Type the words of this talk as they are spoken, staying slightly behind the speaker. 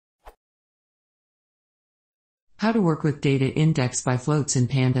How to work with data indexed by floats in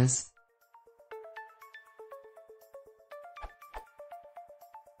pandas.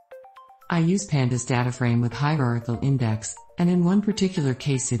 I use pandas data frame with hierarchical index, and in one particular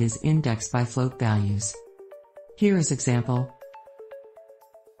case it is indexed by float values. Here is example.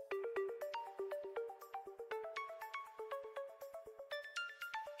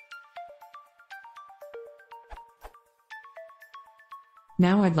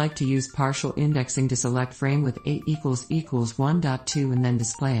 Now I'd like to use partial indexing to select frame with 8 == 1.2 and then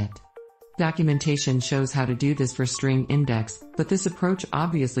display it. Documentation shows how to do this for string index, but this approach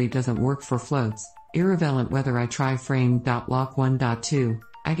obviously doesn't work for floats. Irrelevant whether I try frame.lock 1.2,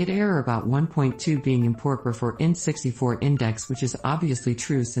 I get error about 1.2 being improper for int64 index, which is obviously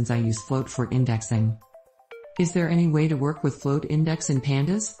true since I use float for indexing. Is there any way to work with float index in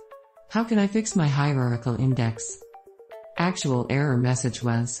pandas? How can I fix my hierarchical index? Actual error message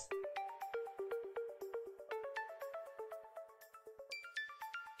was: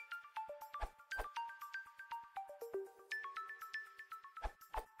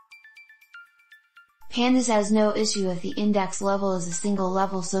 Pandas has no issue if the index level is a single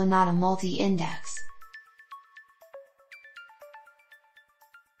level, so not a multi-index.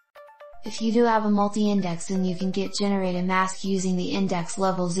 If you do have a multi-index, then you can generate a mask using the index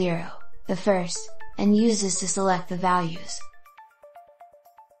level 0, the first, and use this to select the values.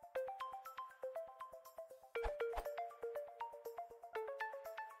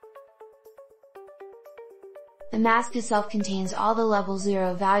 The mask itself contains all the level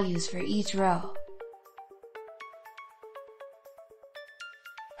 0 values for each row.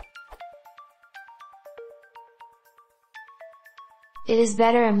 It is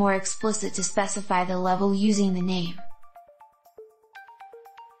better and more explicit to specify the level using the name.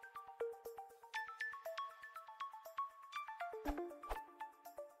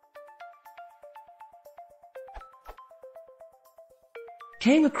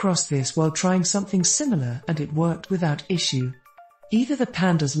 Came across this while trying something similar and it worked without issue. Either the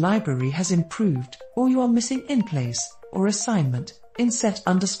pandas library has improved, or you are missing in place, or assignment, in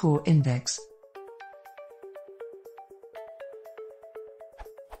set_index.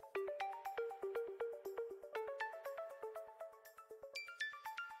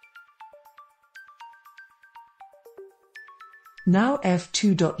 Now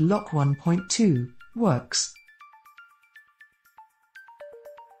f2.lock 1.2 works.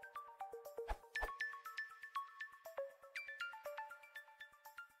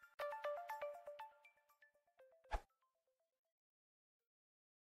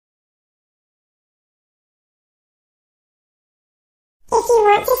 If you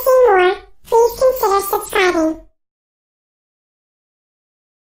want to see more, please consider subscribing.